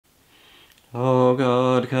O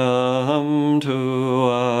God, come to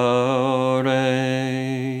our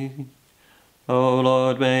aid. O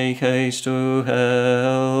Lord, make haste to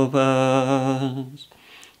help us.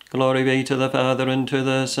 Glory be to the Father, and to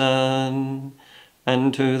the Son,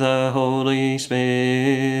 and to the Holy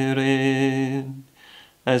Spirit,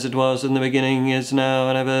 as it was in the beginning, is now,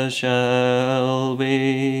 and ever shall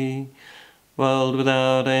be, world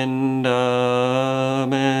without end.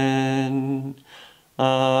 Amen.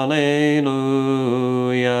 Alleluia.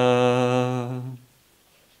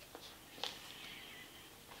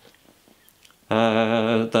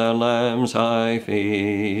 At the Lamb's high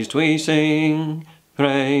feast we sing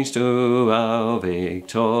praise to our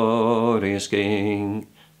victorious King,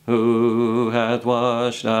 who hath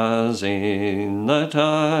washed us in the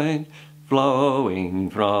tide flowing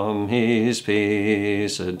from his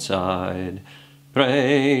pierced side.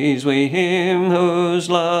 Praise we him whose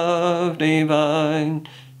love divine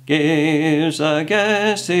gives the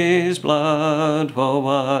guest his blood for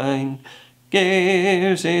wine,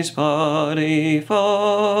 gives his body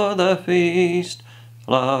for the feast.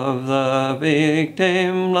 Love the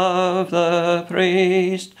victim, love the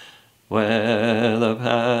priest. Where the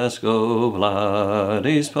paschal blood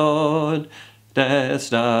is poured, death's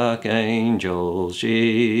dark angel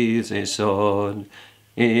sheathes his sword.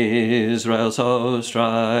 Israel's host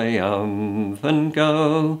triumphant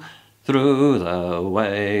go through the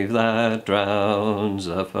wave that drowns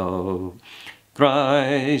the foe.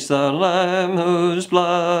 Christ the Lamb whose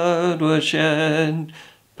blood was shed,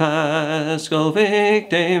 paschal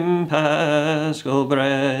victim, paschal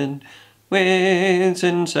bread, with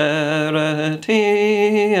sincerity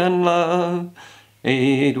and love,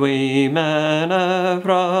 eat we manna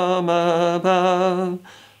from above.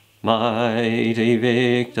 Mighty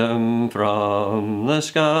victim from the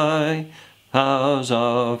sky, powers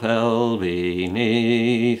of hell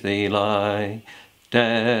beneath thee lie.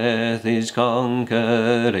 Death is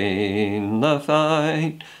conquered in the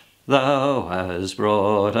fight, thou hast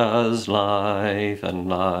brought us life and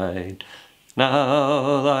light.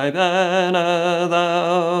 Now thy banner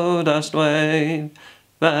thou dost wave,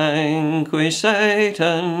 vanquish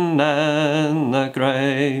Satan and the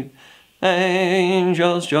grave.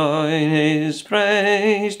 Angels join his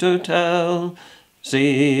praise to tell,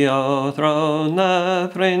 see o'erthrown the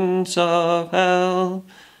prince of hell.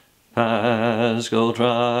 Paschal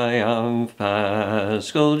triumph,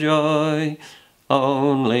 paschal joy,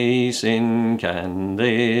 only sin can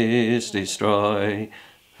this destroy.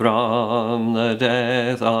 From the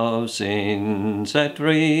death of sin set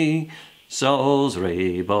free, souls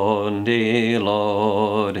reborn, dear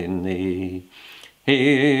Lord, in thee.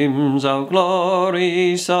 Hymns of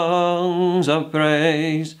glory, songs of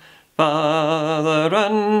praise, Father,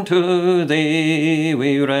 unto thee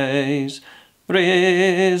we raise.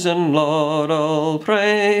 Risen Lord, all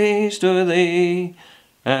praise to thee,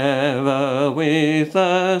 ever with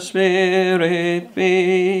the Spirit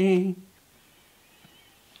be.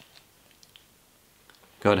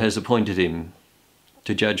 God has appointed him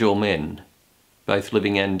to judge all men, both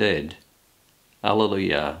living and dead.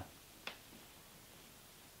 Alleluia.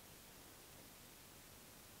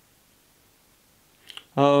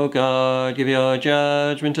 O God, give your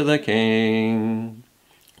judgment to the King.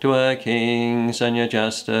 To a king send your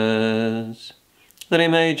justice, that he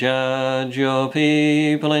may judge your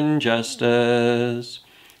people in justice,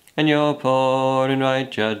 and your poor in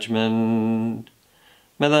right judgment.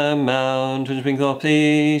 May the mountains bring forth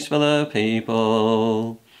peace for the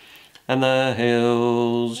people, and the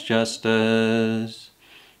hills justice.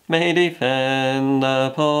 May he defend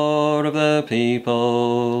the poor of the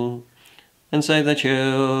people, and save the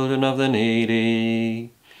children of the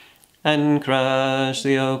needy, and crush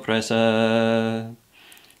the oppressor.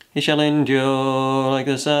 He shall endure like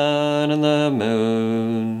the sun and the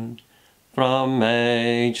moon, from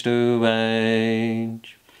age to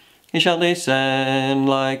age. He shall descend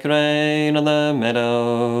like rain on the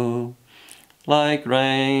meadow, like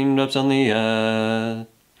raindrops on the earth.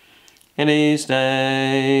 In his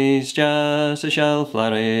days justice shall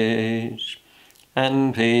flourish,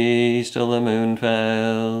 and peace till the moon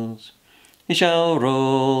fails. He shall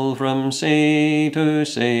rule from sea to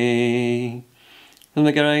sea, from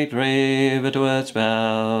the great river to its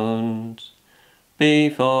bounds.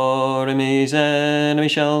 Before him his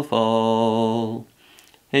enemies shall fall,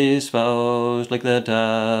 his foes like the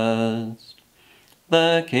dust.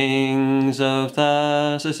 The kings of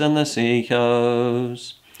Tarsus and the sea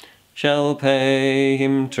coast shall pay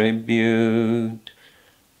him tribute.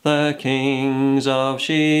 The kings of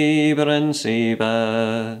Sheba and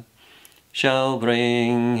Seba shall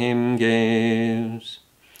bring him gifts.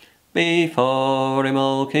 Before him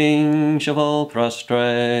all kings shall fall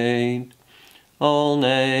prostrate, all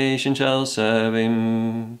nations shall serve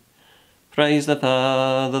him. Praise the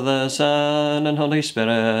Father, the Son, and Holy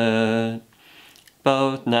Spirit,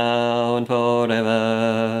 both now and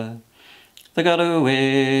forever. The God who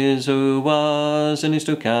is, who was, and is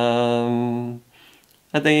to come,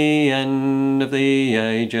 at the end of the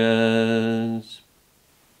ages.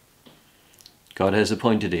 God has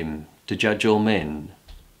appointed him to judge all men,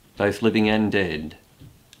 both living and dead.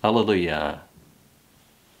 Alleluia.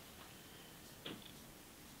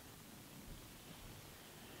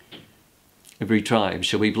 Every tribe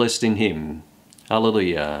shall be blessed in him.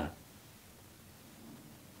 Alleluia.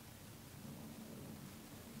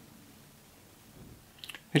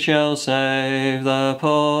 Who shall save the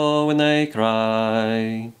poor when they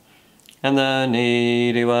cry, and the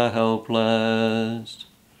needy who are helpless?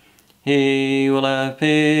 He will have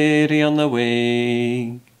pity on the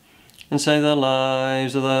weak, and save the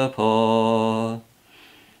lives of the poor.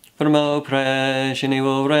 From oppression he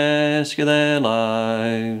will rescue their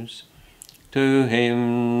lives. To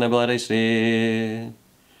him the blood is dear.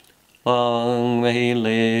 Long may he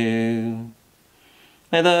live.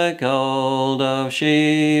 May the gold of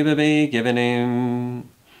Sheba be given him.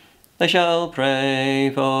 They shall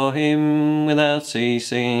pray for him without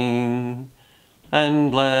ceasing,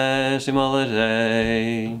 and bless him all the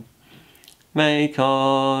day. May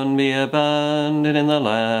corn be abundant in the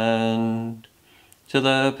land, to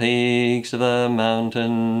the peaks of the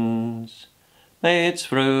mountains. May its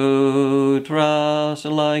fruit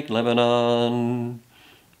rustle like Lebanon.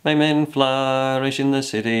 May men flourish in the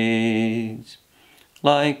cities,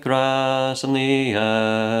 like grass on the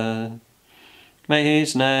earth. May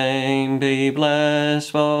his name be blessed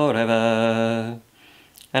forever,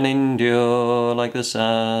 and endure like the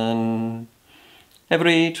sun.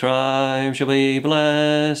 Every tribe shall be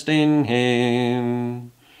blessed in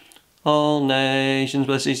him. All nations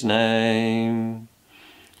bless his name.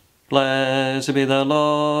 Blessed be the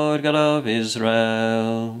Lord God of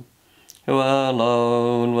Israel, who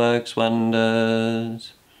alone works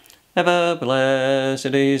wonders. Ever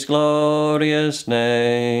blessed his glorious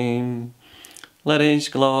name. Let his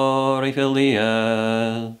glory fill the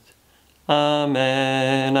earth.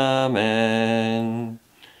 Amen, amen.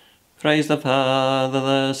 Praise the Father,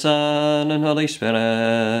 the Son, and Holy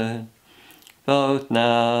Spirit, both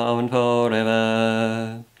now and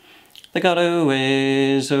forever. The God who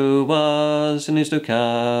is, who was, and is to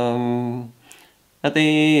come, at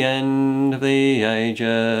the end of the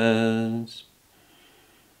ages.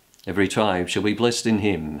 Every tribe shall be blessed in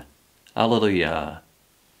him. Alleluia.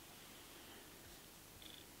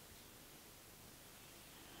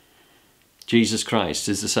 Jesus Christ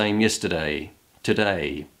is the same yesterday,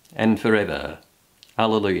 today, and forever.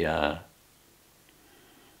 Alleluia.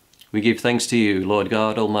 We give thanks to you, Lord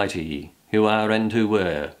God Almighty, who are and who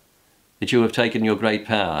were, that you have taken your great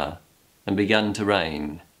power and begun to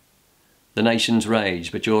reign. The nations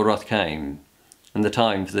raged, but your wrath came, and the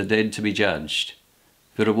time for the dead to be judged,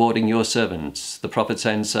 for rewarding your servants, the prophets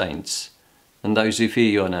and saints, and those who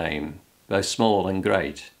fear your name, both small and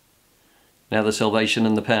great. Now the salvation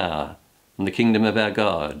and the power, and the kingdom of our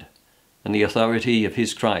God, and the authority of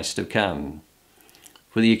his Christ have come.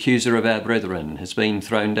 For the accuser of our brethren has been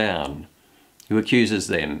thrown down, who accuses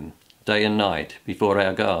them day and night before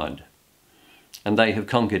our God. And they have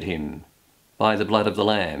conquered him by the blood of the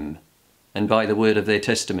Lamb, and by the word of their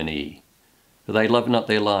testimony, for they love not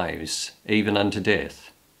their lives, even unto death.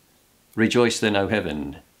 Rejoice then, O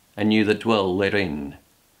heaven, and you that dwell therein.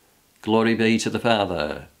 Glory be to the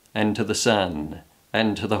Father, and to the Son,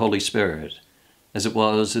 and to the Holy Spirit, as it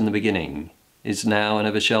was in the beginning, is now, and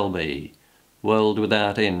ever shall be, world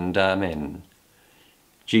without end. Amen.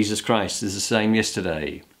 Jesus Christ is the same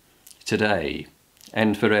yesterday, today,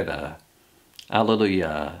 and forever.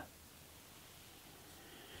 Alleluia.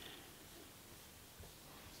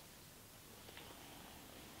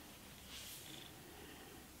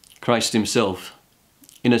 Christ himself,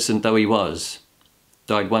 innocent though he was,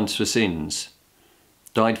 died once for sins,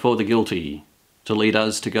 died for the guilty, to lead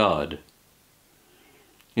us to God.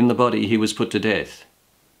 In the body he was put to death,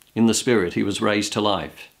 in the spirit he was raised to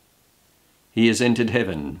life. He has entered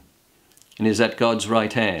heaven, and is at God's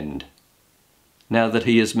right hand, now that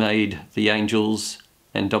he has made the angels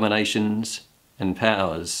and dominations and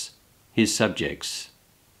powers his subjects.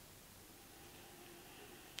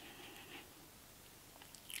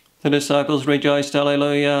 The disciples rejoiced,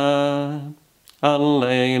 Alleluia,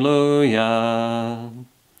 Alleluia.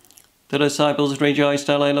 The disciples rejoiced,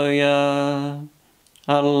 Alleluia,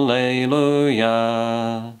 Alleluia.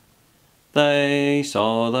 They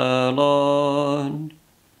saw the Lord,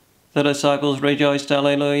 The disciples rejoiced,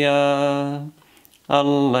 Alleluia,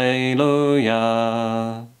 Alleluia.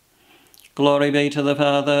 Glory be to the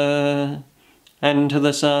Father, and to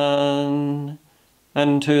the Son,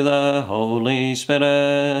 and to the Holy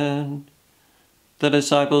Spirit. The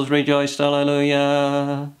disciples rejoiced,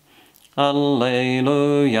 Alleluia,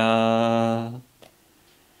 Alleluia.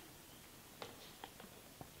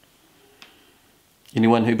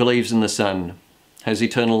 Anyone who believes in the Son has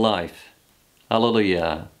eternal life.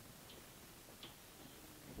 Alleluia.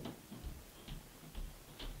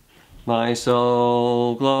 My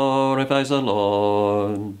soul glorifies the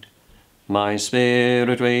Lord. My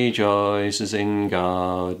spirit rejoices in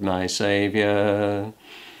God, my Saviour.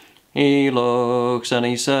 He looks on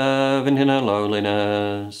his servant in her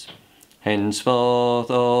lowliness. Henceforth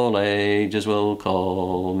all ages will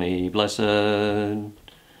call me blessed.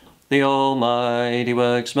 The Almighty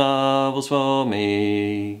works marvels for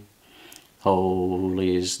me.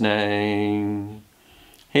 Holy is his name.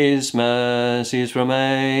 His mercy is from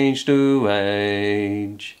age to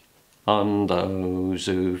age on those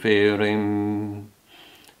who fear him.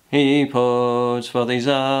 He puts forth his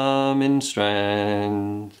arm in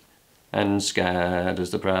strength and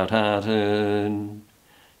scatters the proud-hearted.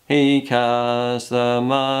 He casts the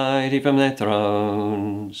mighty from their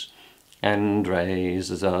thrones and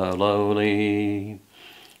raises the lowly.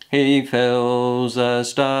 He fills the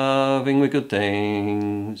starving with good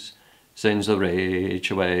things, sends the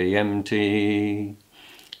rich away empty.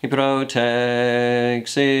 He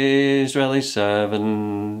protects Israel his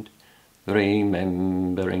servant,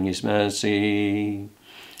 remembering his mercy,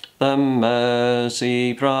 the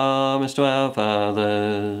mercy promised to our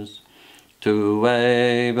fathers, to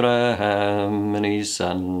Abraham and his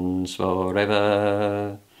sons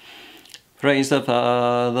forever. Praise the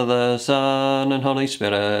Father, the Son, and Holy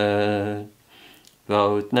Spirit,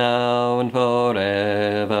 both now and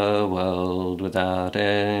forever, world without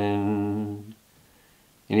end.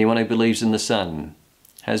 Anyone who believes in the Son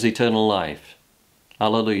has eternal life.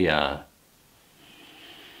 Alleluia.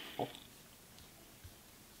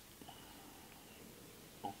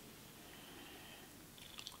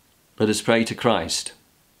 Let us pray to Christ,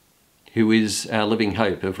 who is our living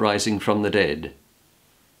hope of rising from the dead.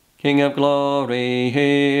 King of glory,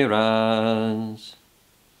 hear us.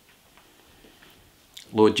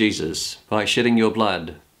 Lord Jesus, by shedding your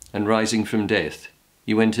blood and rising from death,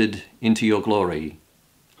 you entered into your glory.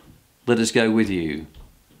 Let us go with you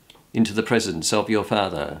into the presence of your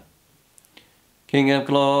Father. King of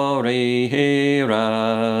glory, hear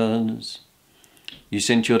us. You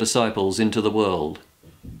sent your disciples into the world,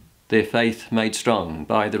 their faith made strong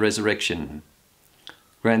by the resurrection.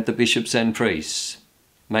 Grant that bishops and priests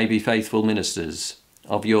may be faithful ministers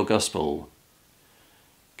of your gospel.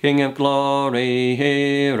 King of glory,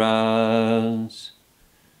 hear us.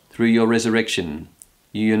 Through your resurrection,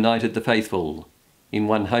 you united the faithful in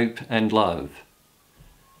one hope and love.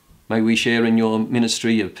 May we share in your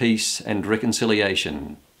ministry of peace and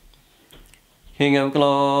reconciliation. King of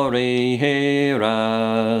glory, hear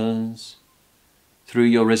us. Through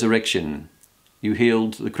your resurrection, you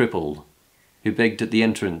healed the cripple who begged at the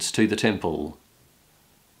entrance to the temple.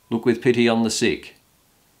 Look with pity on the sick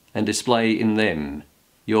and display in them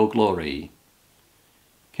your glory.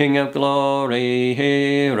 King of glory,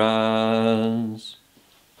 hear us.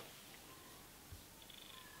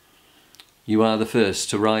 You are the first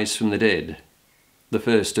to rise from the dead, the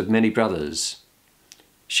first of many brothers.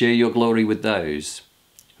 Share your glory with those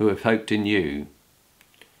who have hoped in you.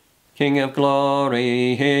 King of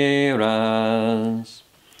glory, hear us.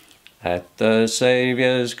 At the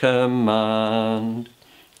Saviour's command,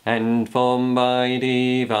 and formed by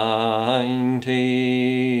divine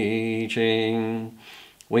teaching,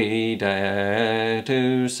 we dare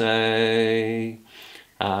to say,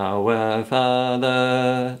 Our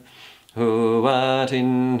Father, who art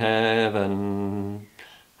in heaven,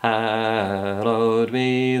 hallowed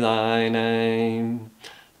be thy name.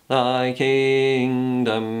 Thy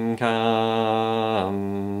kingdom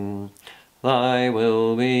come, thy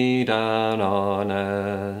will be done on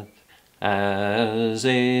earth as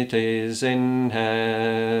it is in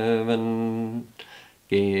heaven.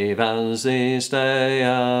 Give us this day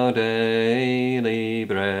our daily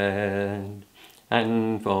bread,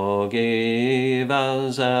 and forgive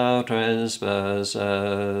us our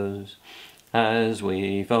trespasses, as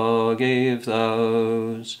we forgive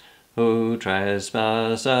those who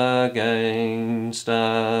trespass against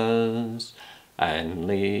us. And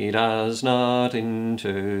lead us not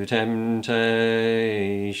into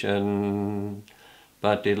temptation,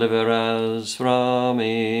 but deliver us from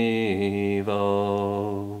evil.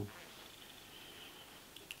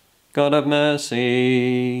 God of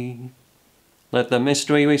mercy, let the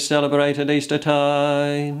mystery we celebrate at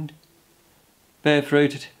Eastertide bear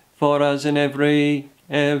fruit for us in every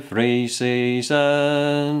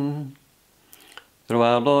season. Through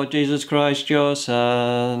our Lord Jesus Christ, your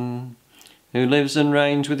Son, who lives and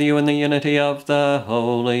reigns with you in the unity of the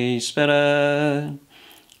Holy Spirit,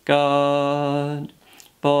 God,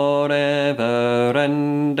 forever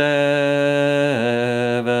and ever.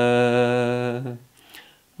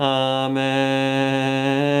 Amen.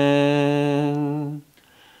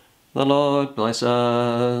 The Lord bless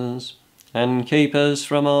us and keep us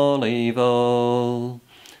from all evil,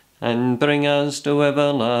 and bring us to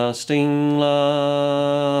everlasting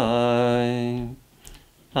life.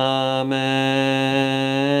 Amen.